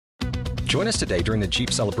Join us today during the Jeep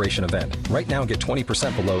Celebration event. Right now, get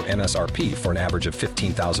 20% below MSRP for an average of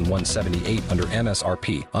 $15,178 under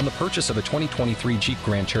MSRP on the purchase of a 2023 Jeep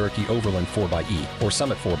Grand Cherokee Overland 4xE or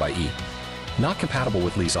Summit 4xE. Not compatible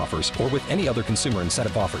with lease offers or with any other consumer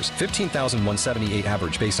incentive offers. $15,178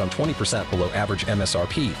 average based on 20% below average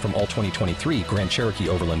MSRP from all 2023 Grand Cherokee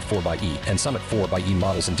Overland 4xE and Summit 4xE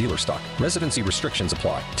models in dealer stock. Residency restrictions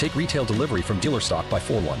apply. Take retail delivery from dealer stock by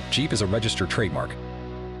 4/1. Jeep is a registered trademark.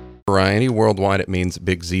 Variety worldwide at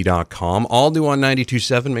mainsbigz.com. All new on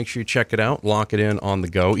 92.7. Make sure you check it out. Lock it in on the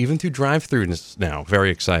go, even through drive-thrus now. Very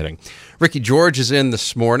exciting. Ricki George is in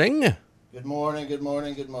this morning. Good morning, good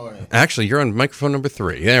morning, good morning. Actually, you're on microphone number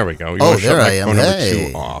 3. There we go. Oh, there I am.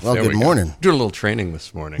 Hey. 2 off. Well, good morning. Doing a little training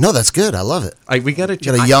this morning. No, that's good. I love it. We got a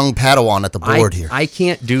young Padawan at the board here. I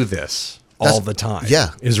can't do this all the time. Yeah,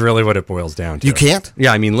 is really what it boils down to. You can't?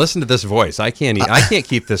 Yeah, I mean, listen to this voice. I can't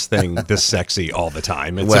keep this thing this sexy all the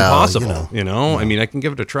time. It's impossible. You know? I mean, I can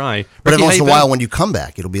give it a try. But every once in a while, when you come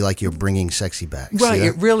back, it'll be like you're bringing sexy back. Right,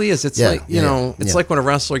 it really is. It's like it's like when a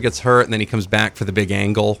wrestler gets hurt and then he comes back for the big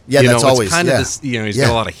angle. Yeah, that's always it's kind of this. He's got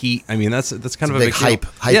a lot of heat. I mean, that's kind of a big hype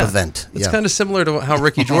event. It's kind of similar to how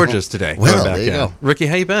Ricki George is today. Well, there you go. Ricki,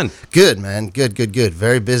 how you been? Good, man. Good.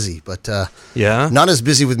 Very busy, but not as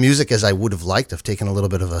busy with music as I would have liked. I've taken a little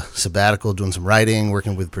bit of a sabbatical, doing some writing,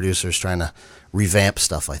 working with producers, trying to revamp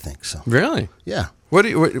stuff, I think. So really, yeah.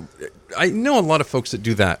 I know a lot of folks that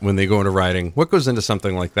do that when they go into writing. What goes into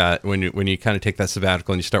something like that when you kind of take that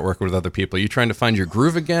sabbatical and you start working with other people? Are you trying to find your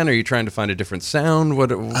groove again? Or are you trying to find a different sound?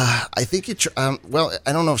 I think well,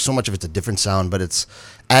 I don't know if so much of it's a different sound, but it's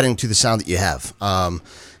adding to the sound that you have.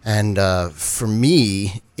 For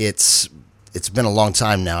me, it's been a long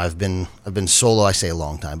time now. I've been solo. I say a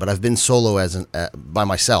long time, but I've been solo by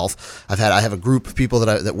myself. I have a group of people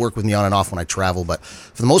that work with me on and off when I travel, but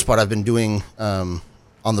for the most part, I've been doing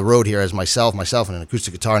on the road here as myself and an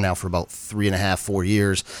acoustic guitar now for about 3.5, 4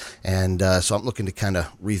 years, and so I'm looking to kind of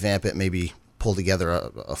revamp it, maybe pull together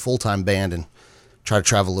a full-time band and try to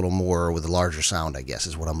travel a little more with a larger sound, I guess,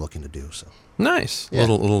 is what I'm looking to do. So nice, yeah.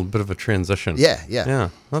 little bit of a transition. Yeah,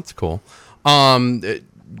 that's cool.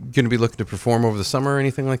 Going to be looking to perform over the summer or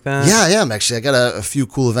anything like that? Yeah, I am actually. I got a few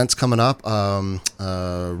cool events coming up.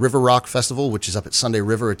 River Rock Festival, which is up at Sunday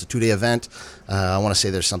River. It's a 2-day event. I want to say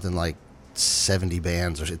there's something like 70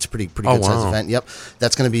 bands, or it's a pretty good sized event. Yep,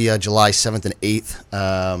 that's going to be July 7th and 8th,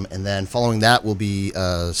 and then following that will be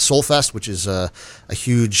Soul Fest, which is a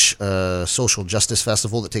huge social justice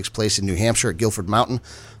festival that takes place in New Hampshire at Guilford Mountain.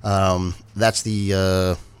 That's the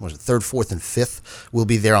 3rd, 4th, and 5th. We'll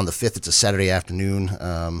be there on the 5th. It's a Saturday afternoon,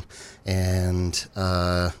 and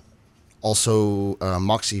also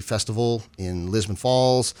Moxie Festival in Lisbon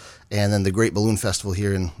Falls, and then the Great Balloon Festival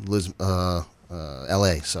here in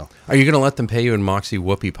L.A. So, are you going to let them pay you in Moxie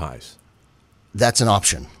whoopie pies? That's an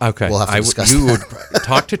option. Okay, we'll have to discuss. You would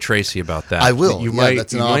talk to Tracy about that. I will.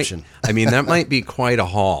 That's an option. I mean, that might be quite a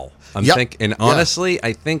haul. Honestly,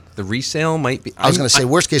 I think the resale might be. I was going to say,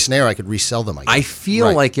 worst case scenario, I could resell them. I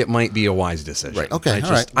feel like it might be a wise decision. Right. Okay. All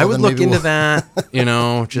right. I would look into that.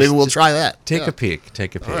 Maybe we'll try that. Take a peek.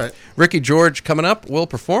 All right. Ricki George coming up will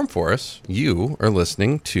perform for us. You are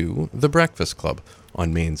listening to The Breakfast Club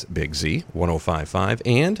on Maine's Big Z, 105.5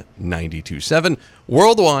 and 92.7,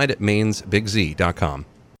 worldwide at mainsbigz.com.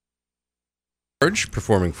 George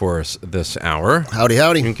performing for us this hour. Howdy.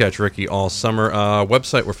 You can catch Ricki all summer.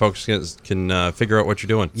 Website where folks can figure out what you're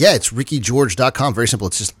doing. Yeah, it's rickigeorge.com. Very simple.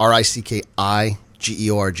 It's just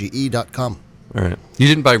RICKIGEORGE.com. All right. You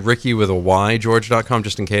didn't buy Ricki with a Y, George.com,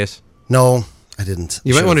 just in case? No, I didn't.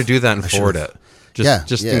 You might want to do that and forward it.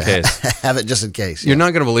 Just in case. Have it just in case. You're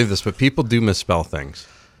not going to believe this, but people do misspell things.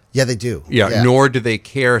 Yeah, they do. Yeah, nor do they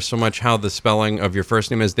care so much how the spelling of your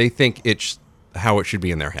first name is. They think it's how it should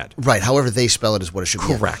be in their head. Right. However they spell it is what it should be.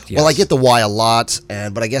 Correct, yes. Well, I get the Y a lot,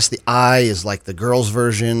 but I guess the I is like the girl's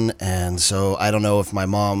version, and so I don't know if my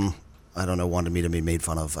mom, wanted me to be made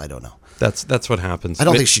fun of. I don't know. That's what happens. I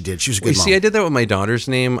don't think she did. She was a good mom. See, I did that with my daughter's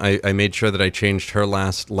name. I made sure that I changed her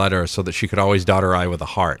last letter so that she could always dot her I with a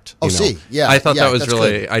heart. Yeah. I thought that was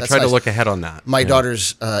really. Good. I tried to look ahead on that. My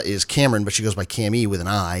daughter's is Cameron, but she goes by Cam-E with an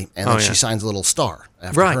I, and then she signs a little star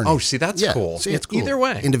after her name. Oh, see, that's cool. See, it's cool. Either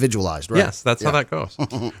way, individualized, right? Yes, that's how that goes.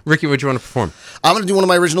 Ricki, what do you want to perform? I'm going to do one of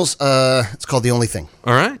my originals. It's called The Only Thing.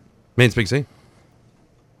 All right, Maine's Big Z.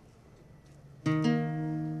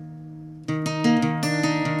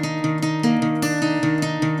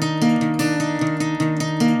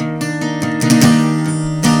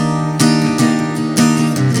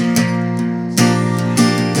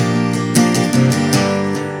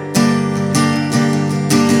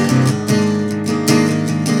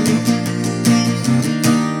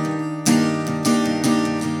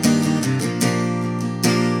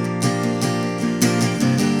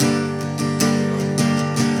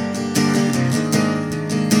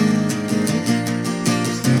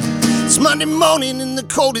 Monday morning and the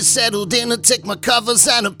cold is settled in. I take my covers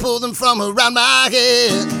and I pull them from around my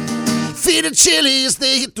head. Feet are chilly as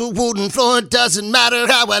they hit the wooden floor. It doesn't matter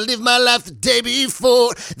how I live my life the day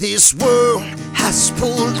before. This world has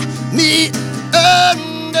pulled me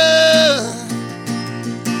under,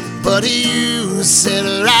 but you said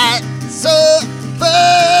rise above.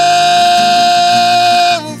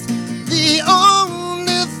 The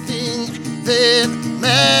only thing that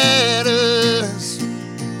matters,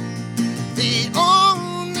 the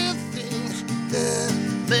only thing that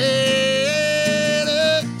matters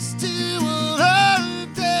to a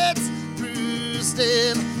heart that's bruised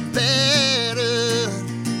and battered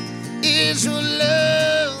is your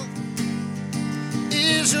love,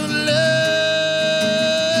 is your love.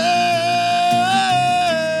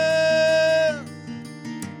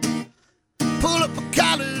 Pull up my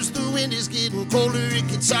collars, the wind is getting colder. It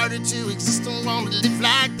gets harder to exist and want to live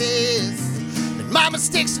like this. And my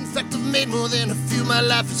mistakes, in fact, have made more than a few. My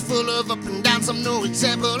life is full of up and downs, I'm no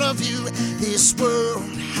example of you. This world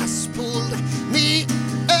has pulled me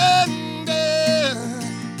under,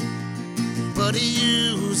 but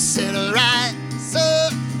you said rise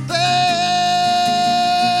above.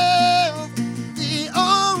 The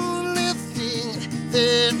only thing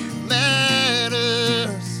that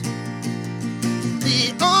matters,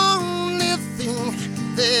 the only thing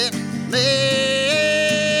that matters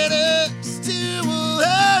to a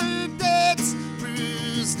heart that's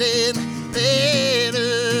bruised and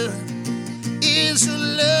battered is your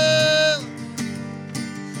love,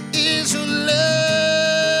 is your love.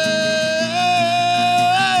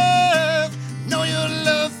 Know your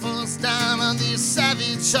love falls down on this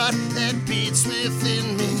savage heart that beats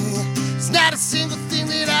within me. It's not a single thing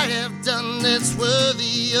that I have done that's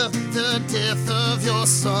worthy of the death of your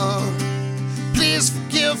son. Please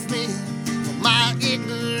forgive me for my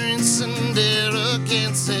ignorance and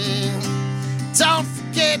arrogance, and don't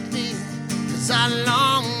forget me, 'cause I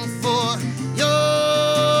long for your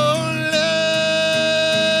love.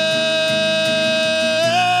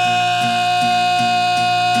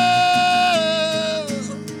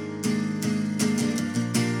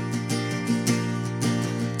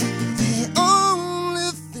 The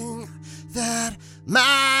only thing that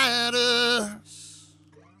matters,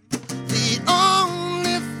 the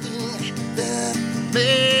only thing that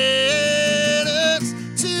matters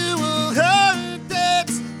to a heart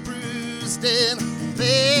that's bruised and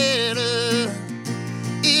battered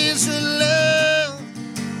is your love,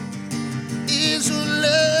 is your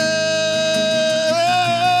love.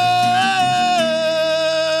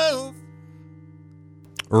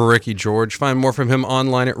 Ricki George. Find more from him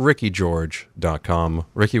online at rickygeorge.com.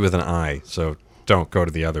 Ricky with an I, so don't go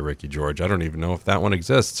to the other Ricki George. I don't even know if that one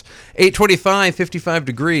exists. 8:25, 55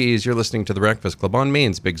 degrees. You're listening to The Breakfast Club on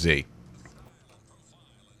Maine's Big Z.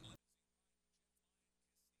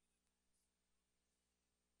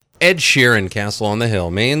 Ed Sheeran, Castle on the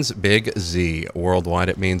Hill, Maine's Big Z, worldwide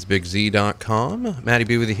at mainsbigz.com. Matty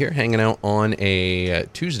B with you here, hanging out on a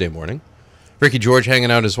Tuesday morning. Ricki George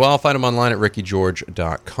hanging out as well. Find him online at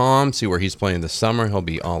rickygeorge.com. See where he's playing this summer. He'll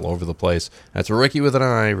be all over the place. That's Ricky with an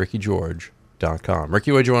I, rickygeorge.com.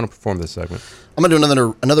 Ricky, what do you want to perform this segment? I'm going to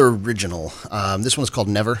do another original. This one's called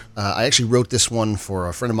Never. I actually wrote this one for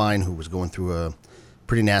a friend of mine who was going through a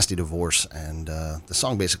pretty nasty divorce, and the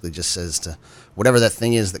song basically just says to whatever that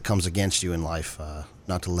thing is that comes against you in life,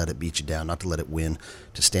 not to let it beat you down, not to let it win,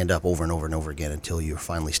 to stand up over and over and over again until you're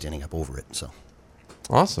finally standing up over it. So,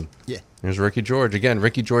 awesome. Yeah. Here's Ricki George. Again,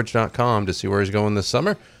 rickygeorge.com to see where he's going this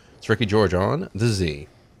summer. It's Ricki George on the Z.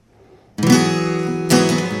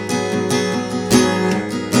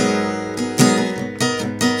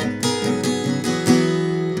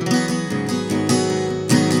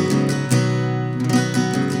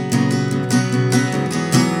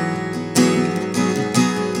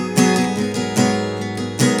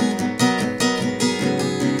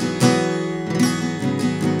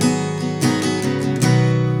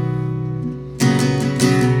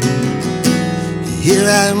 Here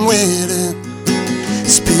I am waiting,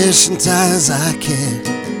 as patient as I can.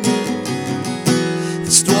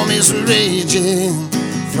 The storm is raging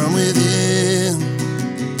from within.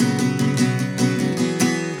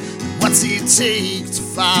 What's it take to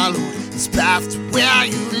follow this path to where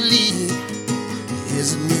you lead?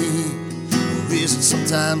 Is it me, or is it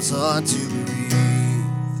sometimes hard to breathe?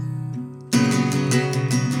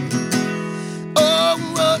 Oh,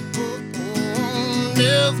 oh, oh, oh,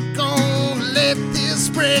 never gonna let this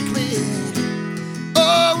break me.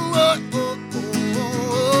 Oh, oh, oh, oh,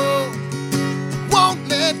 oh, won't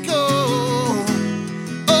let go.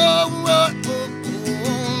 Oh, oh, oh, oh,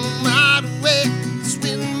 no matter where this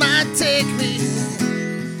wind might take me.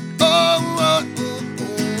 Oh,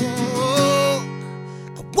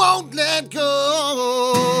 won't let go.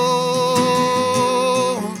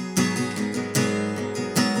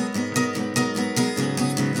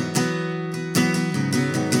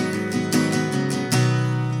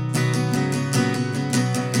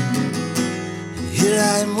 Here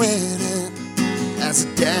I am waiting as I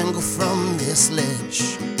dangle from this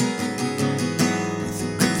ledge, with a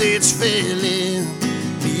grip that's failing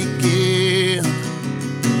me again.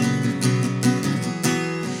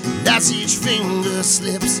 And as each finger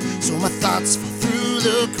slips, so my thoughts fall through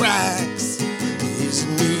the cracks. Is it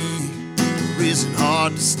me, or is it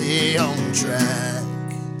hard to stay on track?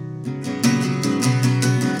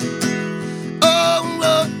 Oh,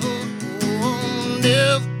 oh, oh, oh,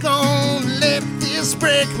 never gonna let this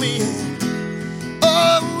break me.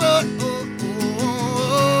 Oh, oh, oh,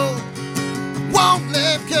 oh, I won't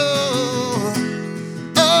let go.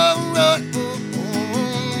 Oh, oh, oh,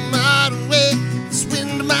 oh, might wait, this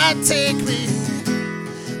wind might take me.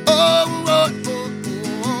 Oh, oh, oh,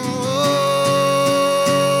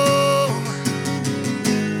 oh,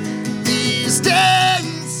 these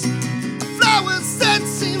days, a flower scent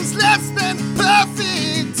seems less than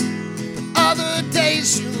perfect. Other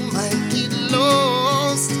days you might get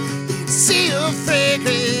lost in a sea of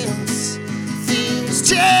fragrance. Things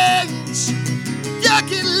change, you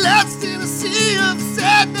get lost in a sea of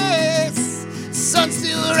sadness. Sun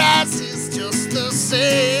still rises just the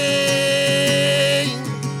same.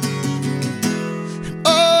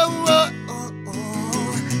 Oh, oh, oh,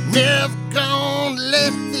 oh, never gonna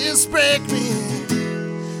let this break me.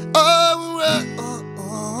 Oh, oh, oh,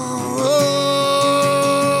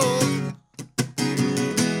 oh,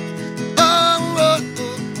 oh,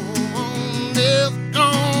 never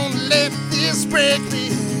gonna let this break me.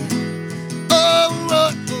 Oh,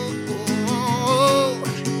 oh, oh, oh,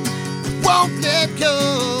 won't let go.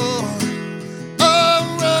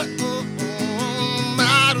 Oh, oh, oh, oh,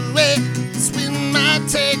 might wait, this wind might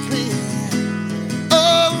take me.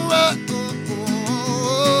 Oh, oh, oh,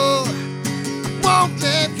 oh, I won't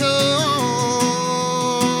let go.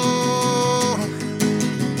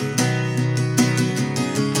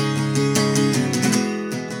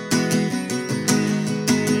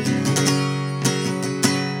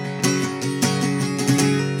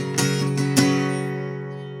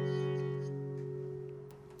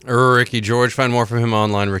 Ricki George. Find more from him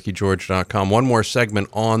online, rickygeorge.com. One more segment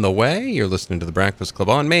on the way. You're listening to The Breakfast Club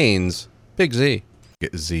on Maine's Big Z.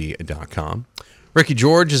 Get Z.com. Ricki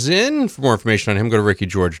George is in. For more information on him, go to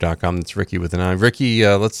rickygeorge.com. That's Ricki with an I. Ricki,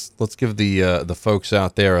 let's give the folks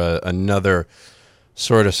out there another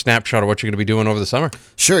sort of snapshot of what you're going to be doing over the summer.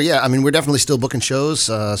 Sure, yeah. I mean, we're definitely still booking shows.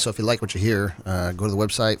 So if you like what you hear, go to the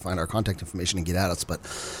website, find our contact information, and get at us. But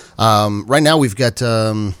right now we've got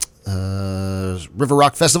River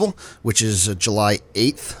Rock Festival, which is July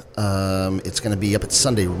 8th. It's going to be up at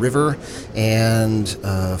Sunday River, and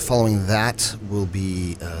following that will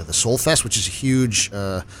be the Soul Fest, which is a huge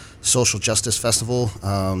social justice festival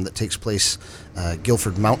that takes place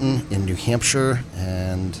Guilford Mountain in New Hampshire,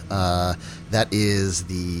 and that is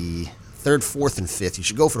the 3rd, 4th, and 5th. You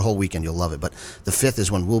should go for the whole weekend. You'll love it. But the 5th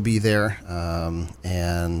is when we'll be there.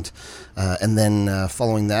 And then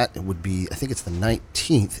following that, it would be, I think it's the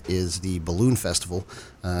 19th, is the Balloon Festival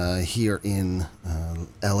here in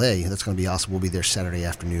L.A. That's going to be awesome. We'll be there Saturday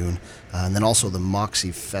afternoon. And then also the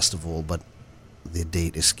Moxie Festival, but the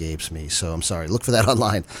date escapes me. So I'm sorry. Look for that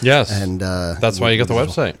online. Yes. And that's why you got the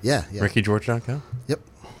website. Yeah. rickygeorge.com. Yep.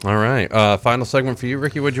 All right. Final segment for you,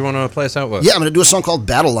 Ricki. What do you want to play us out with? Yeah, I'm going to do a song called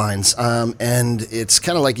Battle Lines. And it's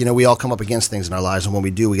kind of like, we all come up against things in our lives, and when we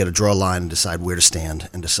do, we got to draw a line and decide where to stand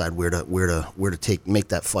and decide where to make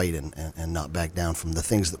that fight and not back down from the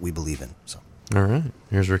things that we believe in. So. All right.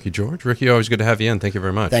 Here's Ricki George. Ricki, always good to have you in. Thank you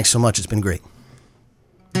very much. Thanks so much. It's been great.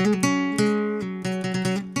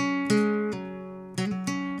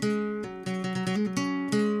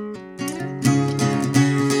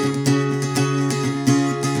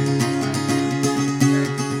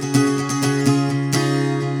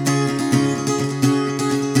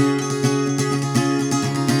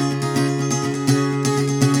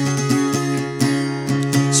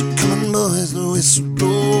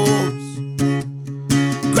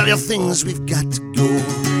 Things we've got to go.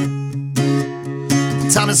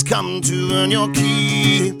 The time has come to earn your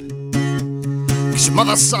keep. 'Cause your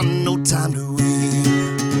mother's son, no time to weep.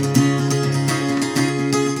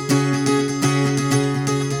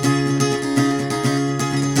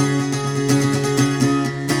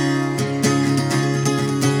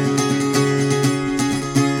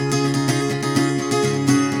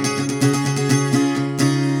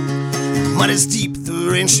 Mud is deep, the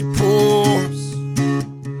rain she pours.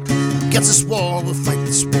 Against this wall, we'll fight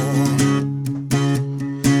this war.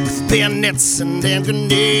 bayonets and hand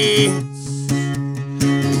grenades.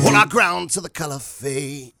 Hold our ground till the color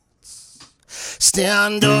fades.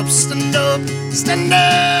 Stand up, stand up, stand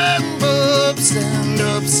up, stand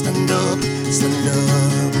up, stand up, stand up.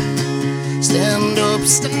 Stand up,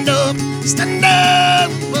 stand up, stand up,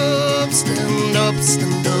 stand up, stand up,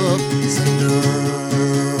 stand up.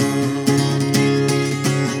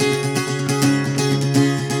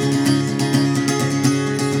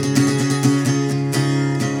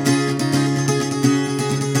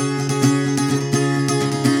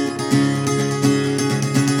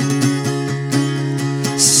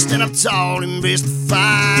 Stand up tall, embrace the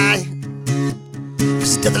fight,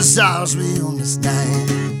 'cause death is ours, we own this night.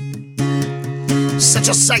 Set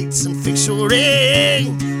your sights and fix your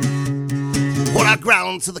aim. Hold our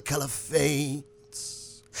ground till the color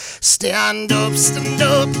fades. Stand up, stand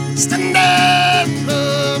up, stand up, stand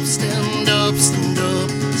up, stand up, stand up.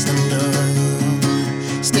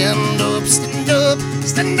 Stand up, stand up,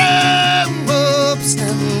 stand up, stand up,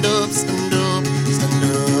 stand up, stand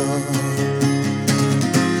up.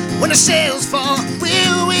 When the shells fall,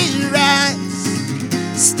 will we rise?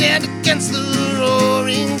 Stand against the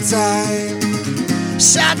roaring tide.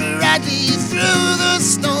 Shine brightly through the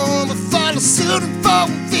storm. Follow suit and fall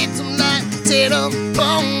feet tonight. Take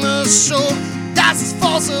upon the shore. Dust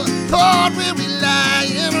falls apart where we lie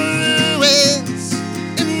in ruins,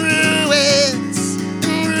 in ruins,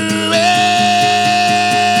 in ruins.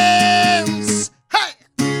 Hey!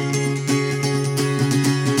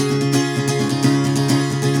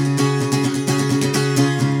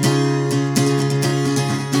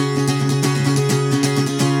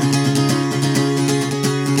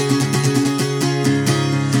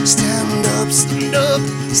 Stand up, stand up,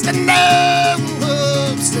 stand up,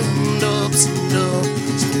 stand up, stand up, stand up.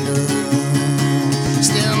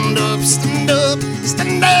 Stand up, stand up,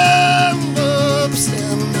 stand up,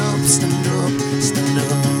 stand up, stand up, stand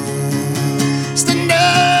up. Stand up,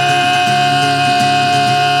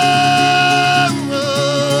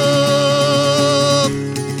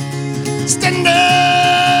 stand up.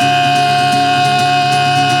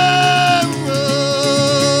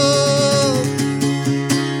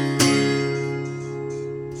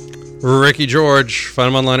 Ricki George. Find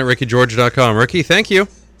him online at rickygeorge.com. Ricki, thank you.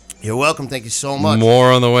 You're welcome. Thank you so much.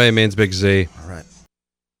 More on the way, Maine's Big Z. All right.